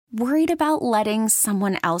Worried about letting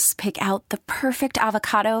someone else pick out the perfect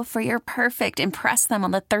avocado for your perfect impress them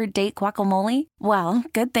on the third date guacamole? Well,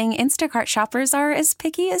 good thing Instacart shoppers are as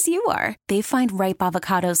picky as you are. They find ripe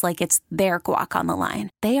avocados like it's their guac on the line.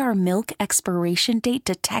 They are milk expiration date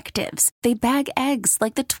detectives. They bag eggs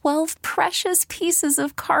like the 12 precious pieces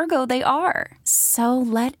of cargo they are. So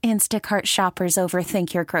let Instacart shoppers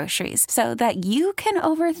overthink your groceries so that you can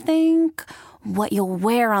overthink what you'll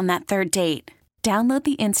wear on that third date. Download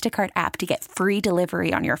the Instacart app to get free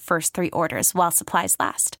delivery on your first 3 orders while supplies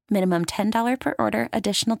last. Minimum $10 per order.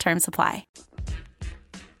 Additional terms apply.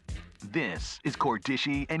 This is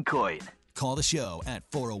Cordischi and Coit. Call the show at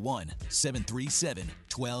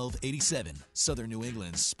 401-737-1287. Southern New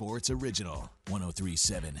England Sports Original,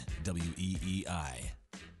 103.7 WEEI.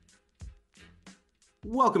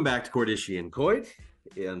 Welcome back to Cordischi and Coit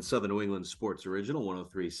in Southern New England Sports Original,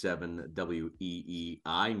 103.7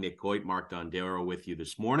 WEEI. Nick Coit, Mark Dondero with you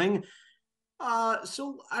this morning.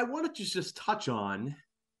 So I wanted to just touch on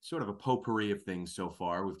sort of a potpourri of things so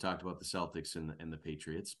far. We've talked about the Celtics and the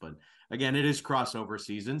Patriots, but again, it is crossover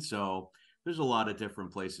season, so there's a lot of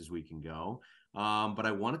different places we can go. But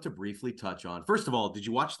I wanted to briefly touch on, first of all, did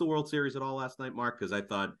you watch the World Series at all last night, Mark? Because I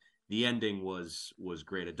thought the ending was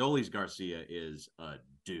great. Adolis Garcia is a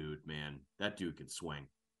dude, man. That dude can swing.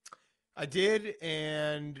 I did,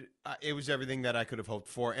 and it was everything that I could have hoped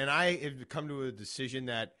for. And I have come to a decision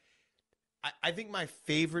that I think my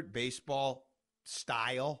favorite baseball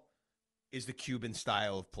style is the Cuban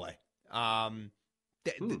style of play.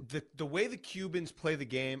 The way the Cubans play the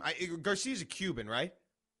game. Garcia's a Cuban, right?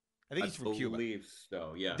 I think he's from Cuba. I believe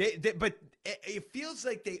so, yeah. But it feels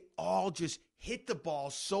like they all just hit the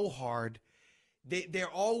ball so hard. They're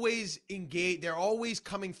always engaged. They're always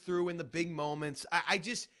coming through in the big moments. I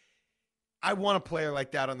want a player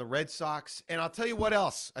like that on the Red Sox. And I'll tell you what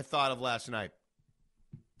else I thought of last night.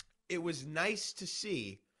 It was nice to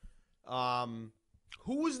see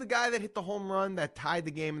who was the guy that hit the home run that tied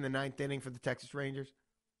the game in the 9th inning for the Texas Rangers?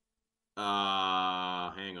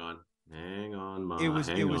 Hang on. It was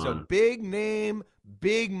a big name,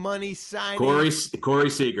 big money signing. Corey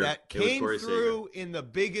Seager. That came through in the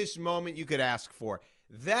biggest moment you could ask for.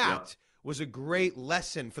 That was a great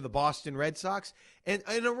lesson for the Boston Red Sox and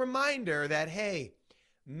a reminder that, hey,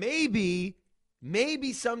 maybe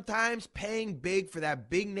sometimes paying big for that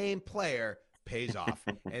big name player pays off.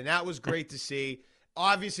 And that was great to see.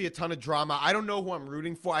 Obviously, a ton of drama. I don't know who I'm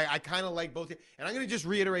rooting for. I kind of like both. And I'm going to just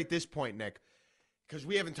reiterate this point, Nick, because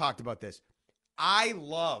we haven't talked about this. I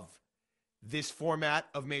love this format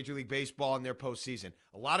of Major League Baseball in their postseason.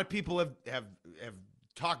 A lot of people have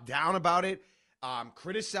talked down about it,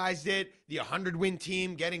 criticized it, the 100-win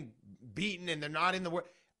team getting beaten and they're not in the world.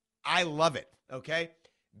 I love it, okay?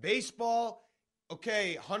 Baseball,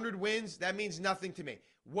 okay, 100 wins, that means nothing to me.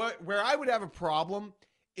 Where I would have a problem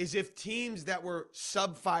is if teams that were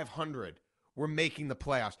sub 500 were making the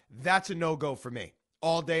playoffs. That's a no-go for me.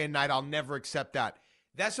 All day and night, I'll never accept that.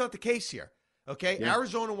 That's not the case here, okay? Yeah.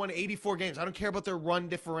 Arizona won 84 games. I don't care about their run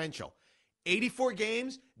differential. 84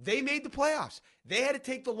 games, they made the playoffs. They had to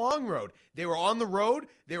take the long road. They were on the road.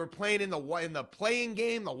 They were playing in the playing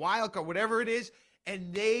game, the wild card, whatever it is,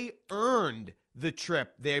 and they earned the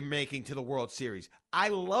trip they're making to the World Series. I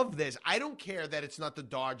love this. I don't care that it's not the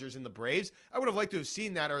Dodgers and the Braves. I would have liked to have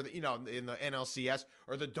seen that, or in the NLCS,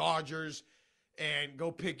 or the Dodgers, and go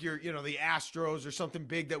pick the Astros or something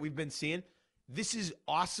big that we've been seeing. This is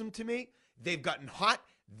awesome to me. They've gotten hot.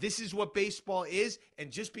 This is what baseball is. And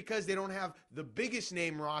just because they don't have the biggest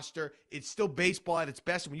name roster, it's still baseball at its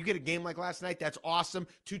best. When you get a game like last night, that's awesome.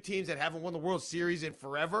 2 teams that haven't won the World Series in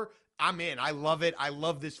forever. I'm in. I love it. I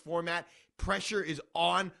love this format. Pressure is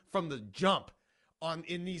on from the jump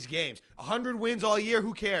in these games. 100 wins all year,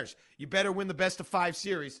 who cares? You better win the best of 5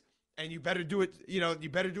 series, and you better do it, you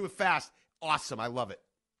better do it fast. Awesome. I love it.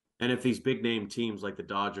 And if these big name teams like the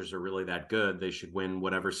Dodgers are really that good, they should win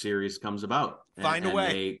whatever series comes about. Find a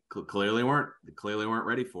way. They clearly weren't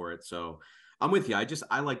ready for it. So I'm with you.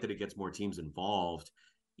 I like that it gets more teams involved,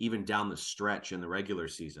 even down the stretch in the regular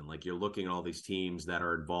season. Like, you're looking at all these teams that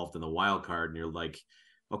are involved in the wild card, and you're like,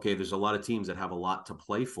 okay, there's a lot of teams that have a lot to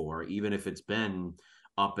play for, even if it's been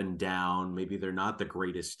up and down. Maybe they're not the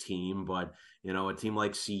greatest team, but a team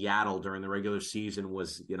like Seattle during the regular season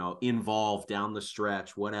was, involved down the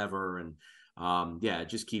stretch, whatever. And it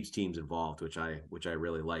just keeps teams involved, which I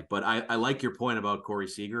really like. But I like your point about Corey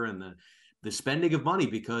Seager and the spending of money,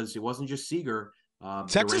 because it wasn't just Seager.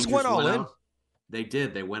 Texas went all in. They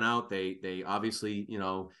did. They went out. They obviously,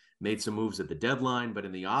 made some moves at the deadline, but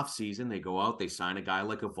in the offseason, they go out, they sign a guy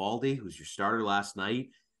like Eovaldi, who's your starter last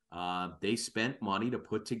night. They spent money to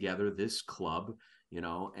put together this club.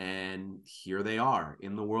 and here they are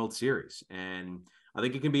in the World Series. And I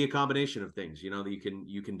think it can be a combination of things, that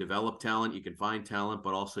you can develop talent, you can find talent,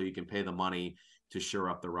 but also you can pay the money to shore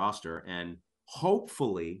up the roster. And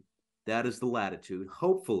hopefully that is the latitude.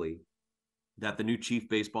 Hopefully that the new chief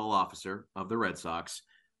baseball officer of the Red Sox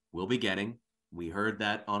will be getting. We heard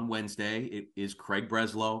that on Wednesday. It is Craig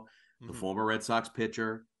Breslow, the former Red Sox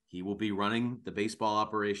pitcher. He will be running the baseball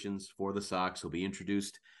operations for the Sox. He'll be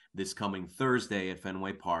introduced this coming Thursday at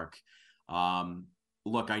Fenway Park.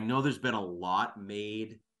 Look, I know there's been a lot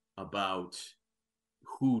made about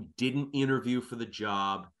who didn't interview for the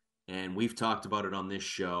job, and we've talked about it on this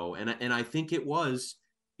show. And I think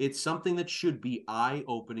it's something that should be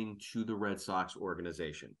eye-opening to the Red Sox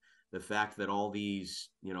organization. The fact that all these,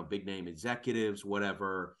 big name executives,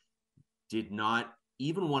 whatever, did not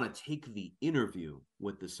even want to take the interview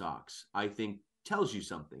with the Sox, I think tells you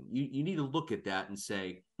something. You need to look at that and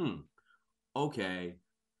say, okay,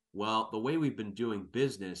 well, the way we've been doing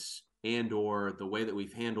business and or the way that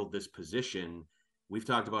we've handled this position, we've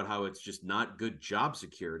talked about how it's just not good job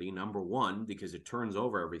security, number one, because it turns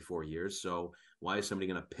over every 4 years. So why is somebody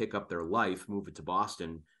going to pick up their life, move it to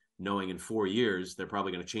Boston, knowing in 4 years they're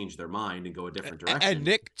probably going to change their mind and go a different direction? And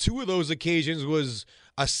Nick, 2 of those occasions was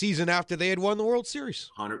a season after they had won the World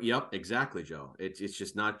Series. 100, yep, exactly, Joe. It's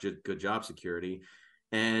just not good job security.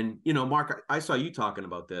 And, Mark, I saw you talking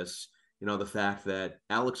about this, the fact that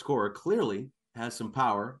Alex Cora clearly has some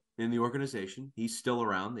power in the organization. He's still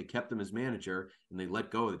around. They kept him as manager, and they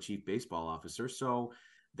let go of the chief baseball officer. So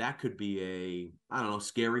that could be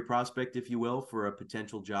scary prospect, if you will, for a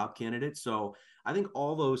potential job candidate. So I think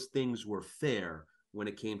all those things were fair when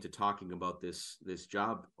it came to talking about this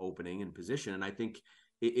job opening and position. And I think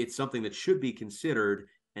it's something that should be considered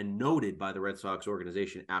and noted by the Red Sox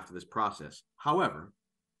organization after this process. However,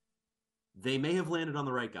 they may have landed on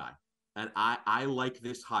the right guy. And I like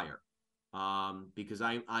this hire because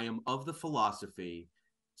I am of the philosophy.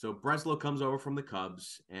 So Breslow comes over from the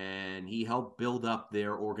Cubs, and he helped build up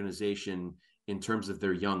their organization in terms of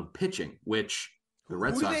their young pitching, which the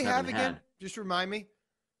Red Sox haven't had. Just remind me.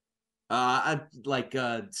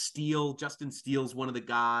 Justin Steele's one of the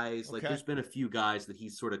guys. Okay. Like, there's been a few guys that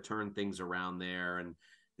he's sort of turned things around there, and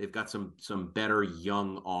they've got some better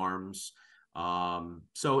young arms.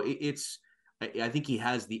 So I think he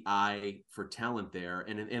has the eye for talent there.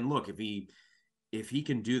 And look, if he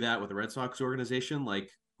can do that with the Red Sox organization, like,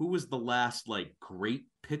 who was the last great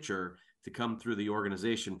pitcher to come through the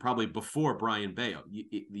organization? Probably before Brian Bayo.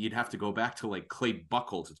 You'd have to go back to Clay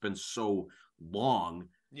Buchholz. It's been so long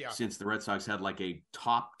since the Red Sox had a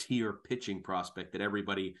top tier pitching prospect that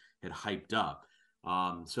everybody had hyped up.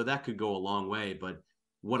 So that could go a long way. But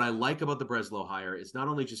what I like about the Breslow hire is not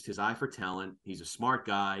only just his eye for talent. He's a smart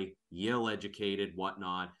guy, Yale educated,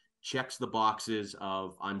 whatnot, checks the boxes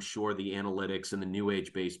of, I'm sure, the analytics and the new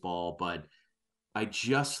age baseball. But I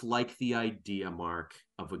just like the idea, Mark,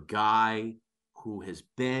 of a guy who has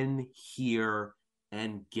been here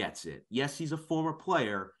and gets it. Yes, he's a former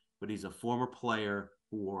player, but he's a former player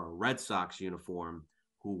who wore a Red Sox uniform,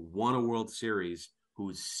 who won a World Series,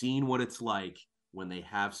 who's seen what it's like when they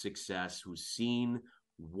have success, who's seen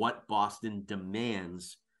what Boston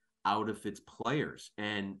demands out of its players.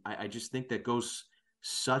 And I just think that goes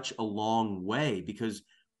such a long way, because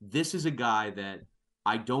this is a guy that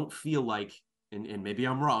I don't feel like, and maybe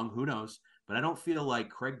I'm wrong, who knows, but I don't feel like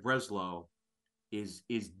Craig Breslow is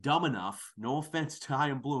dumb enough, no offense to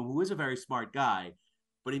Chaim Bloom, who is a very smart guy,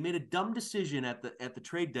 but he made a dumb decision at the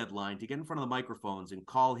trade deadline to get in front of the microphones and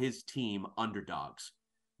call his team underdogs.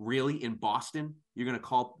 Really, in Boston, you're gonna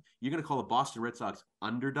call the Boston Red Sox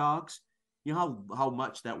underdogs? You know how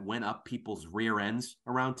much that went up people's rear ends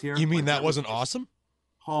around here? You mean that wasn't awesome?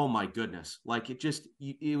 Oh my goodness.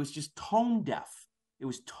 It was just tone deaf. It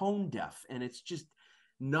was tone deaf, and it's just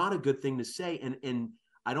not a good thing to say. And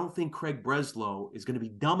I don't think Craig Breslow is going to be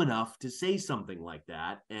dumb enough to say something like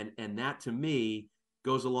that. And that, to me,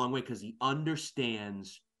 goes a long way, because he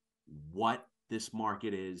understands what this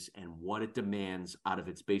market is and what it demands out of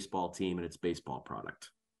its baseball team and its baseball product.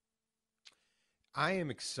 I am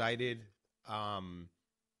excited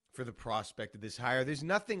for the prospect of this hire. There's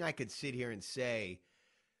nothing I could sit here and say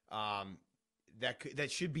that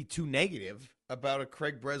should be too negative about a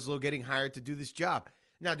Craig Breslow getting hired to do this job.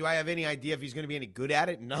 Now, do I have any idea if he's going to be any good at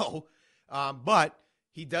it? No. But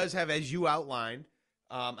he does have, as you outlined,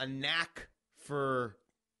 a knack for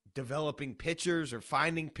developing pitchers or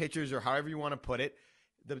finding pitchers, or however you want to put it.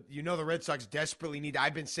 The Red Sox desperately need.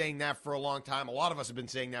 I've been saying that for a long time. A lot of us have been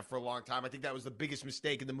saying that for a long time. I think that was the biggest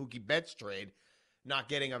mistake in the Mookie Betts trade, not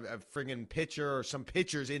getting a friggin' pitcher or some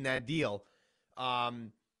pitchers in that deal.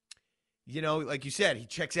 like you said, he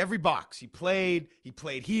checks every box. He played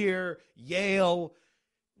here, Yale,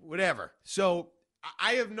 whatever. So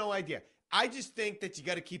I have no idea. I just think that you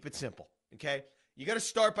got to keep it simple, okay? You got to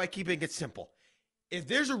start by keeping it simple. If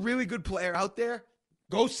there's a really good player out there,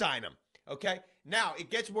 go sign him, okay? Now, it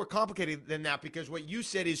gets more complicated than that because what you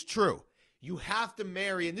said is true. You have to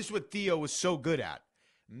marry, and this is what Theo was so good at,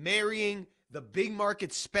 marrying the big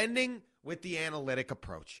market spending with the analytic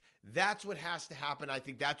approach. That's what has to happen. I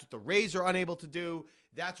think that's what the Rays are unable to do.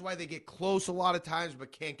 That's why they get close a lot of times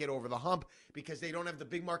but can't get over the hump because they don't have the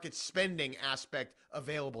big market spending aspect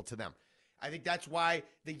available to them. I think that's why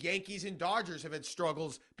the Yankees and Dodgers have had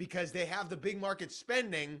struggles because they have the big market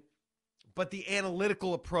spending, but the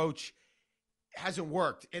analytical approach hasn't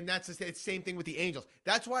worked. And that's the same thing with the Angels.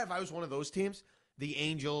 That's why if I was one of those teams, the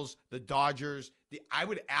Angels, the Dodgers, I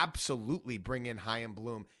would absolutely bring in Chaim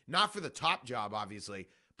Bloom. Not for the top job, obviously,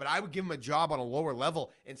 but I would give him a job on a lower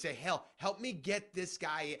level and say, hell, help me get this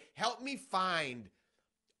guy. Help me find,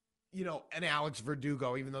 an Alex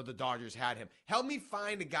Verdugo, even though the Dodgers had him. Help me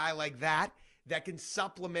find a guy like that can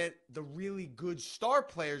supplement the really good star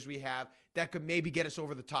players we have that could maybe get us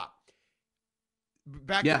over the top.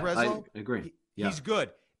 Back to Breslow. I agree. He's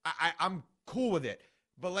good. I'm cool with it.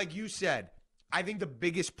 But like you said, I think the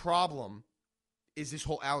biggest problem is this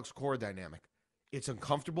whole Alex Cora dynamic. It's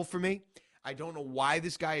uncomfortable for me. I don't know why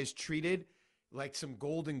this guy is treated like some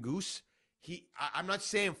golden goose. I'm not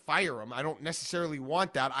saying fire him. I don't necessarily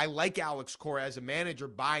want that. I like Alex Cora as a manager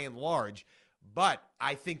by and large, but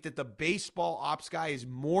I think that the baseball ops guy is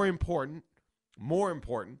more important,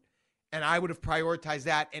 and I would have prioritized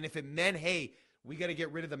that. And if it meant, hey, we got to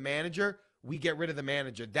get rid of the manager, we get rid of the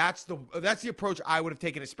manager. That's the approach I would have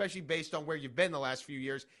taken, especially based on where you've been the last few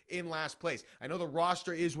years in last place. I know the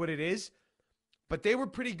roster is what it is, but they were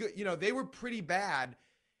pretty good. They were pretty bad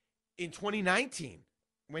in 2019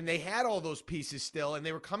 when they had all those pieces still and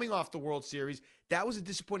they were coming off the World Series. That was a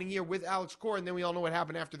disappointing year with Alex Cora, and then we all know what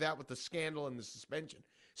happened after that with the scandal and the suspension.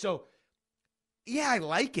 So, yeah, I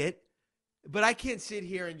like it, but I can't sit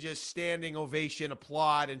here and just standing ovation,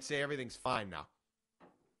 applaud, and say everything's fine now.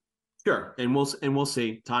 Sure, and we'll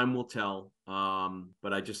see. Time will tell.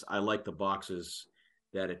 But I like the boxes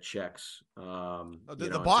that it checks.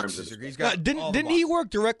 The boxes. He's got didn't he work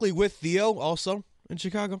directly with Theo also in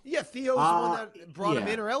Chicago? Yeah, Theo's the one that brought him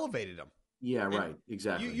in or elevated him. Yeah, right.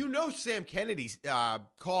 Exactly. You know Sam Kennedy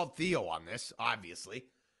called Theo on this, obviously.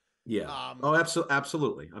 Yeah.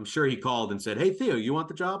 Absolutely. I'm sure he called and said, "Hey, Theo, you want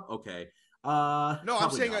the job?" Okay. No, I'm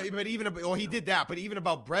saying, but he did that. But even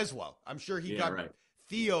about Breslow, I'm sure he got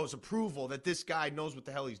Theo's approval that this guy knows what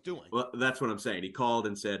the hell he's doing. Well, that's what I'm saying. He called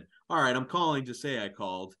and said, "All right, I'm calling to say I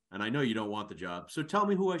called, and I know you don't want the job, so tell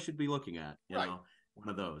me who I should be looking at." You know, one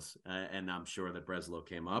of those. And I'm sure that Breslow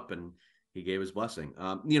came up and he gave his blessing.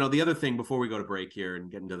 The other thing before we go to break here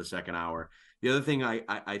and get into the second hour, the other thing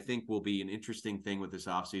I think will be an interesting thing with this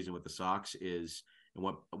offseason with the Sox is, and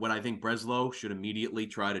what I think Breslow should immediately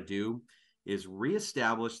try to do is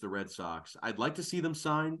reestablish the Red Sox. I'd like to see them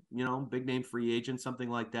sign, big name free agent, something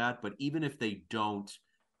like that. But even if they don't,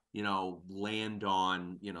 land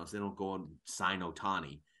on, so they don't go and sign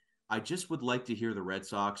Ohtani, I just would like to hear the Red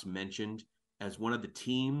Sox mentioned as one of the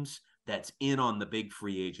teams that's in on the big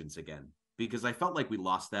free agents again. Because I felt like we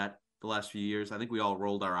lost that the last few years. I think we all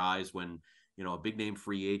rolled our eyes when, a big name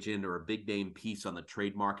free agent or a big name piece on the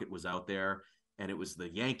trade market was out there. And it was the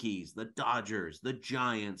Yankees, the Dodgers, the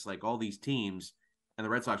Giants, like all these teams, and the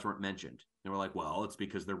Red Sox weren't mentioned. They were like, well, it's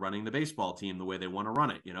because they're running the baseball team the way they want to run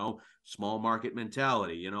it, small market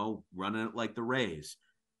mentality, running it like the Rays.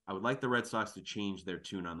 I would like the Red Sox to change their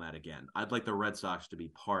tune on that again. I'd like the Red Sox to be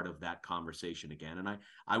part of that conversation again. And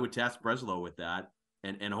I would task Breslow with that.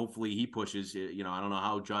 And hopefully he pushes, I don't know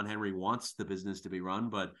how John Henry wants the business to be run,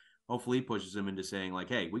 but hopefully he pushes him into saying like,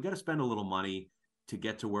 hey, we got to spend a little money to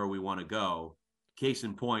get to where we want to go. Case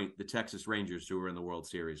in point, the Texas Rangers, who are in the World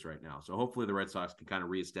Series right now. So hopefully the Red Sox can kind of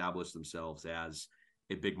reestablish themselves as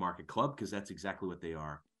a big market club, because that's exactly what they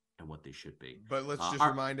are and what they should be. But let's just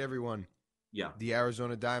remind everyone. Yeah. The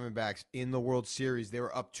Arizona Diamondbacks in the World Series, they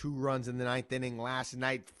were up 2 runs in the 9th inning last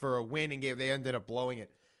night for a winning game. They ended up blowing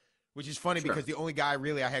it, which is funny because the only guy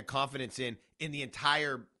really I had confidence in the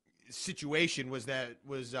entire situation was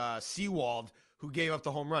Seawald, who gave up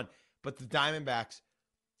the home run. But the Diamondbacks,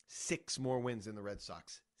 6 more wins than the Red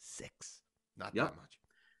Sox. 6. Not that much.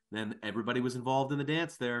 Then everybody was involved in the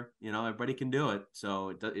dance there. Everybody can do it.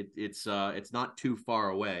 So it's not too far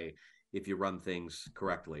away if you run things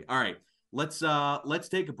correctly. All right, let's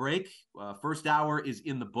take a break. First hour is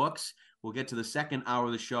in the books. We'll get to the second hour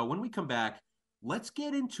of the show. When we come back, let's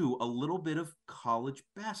get into a little bit of college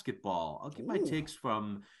basketball. I'll get my takes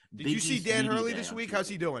from Did you see Dan Hurley this week? How's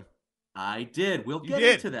he doing? I did. We'll get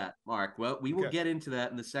into that, Mark. Well, we will get into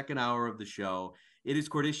that in the second hour of the show. It is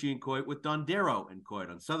Cordischi and Coit with Dondero and Coit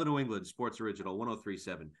on Southern New England Sports Original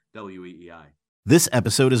 103.7 WEEI. This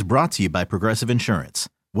episode is brought to you by Progressive Insurance.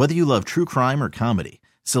 Whether you love true crime or comedy,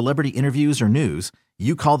 celebrity interviews or news,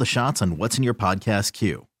 you call the shots on what's in your podcast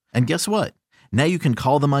queue. And guess what? Now you can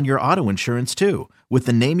call them on your auto insurance too with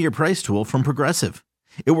the Name Your Price tool from Progressive.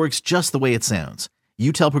 It works just the way it sounds.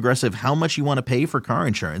 You tell Progressive how much you want to pay for car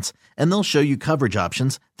insurance, and they'll show you coverage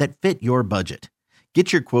options that fit your budget.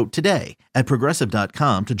 Get your quote today at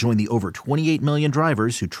Progressive.com to join the over 28 million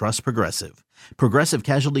drivers who trust Progressive. Progressive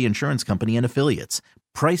Casualty Insurance Company and Affiliates.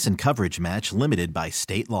 Price and coverage match limited by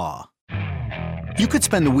state law. You could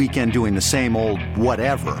spend the weekend doing the same old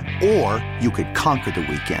whatever, or you could conquer the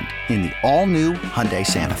weekend in the all-new Hyundai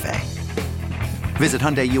Santa Fe. Visit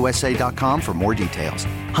HyundaiUSA.com for more details.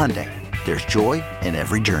 Hyundai. There's joy in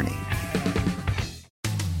every journey.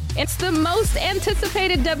 It's the most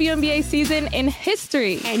anticipated WNBA season in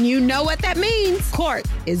history. And you know what that means. Court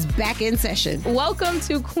is back in session. Welcome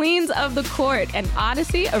to Queens of the Court, an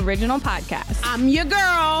Odyssey original podcast. I'm your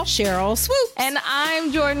girl, Cheryl Swoops. And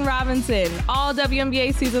I'm Jordan Robinson. All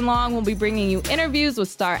WNBA season long, we'll be bringing you interviews with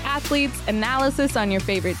star athletes, analysis on your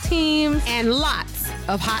favorite teams, and lots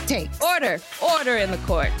of hot takes. Order in the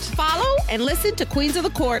court. Follow and listen to Queens of the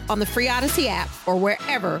Court on the free Odyssey app or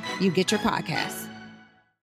wherever you get your podcasts.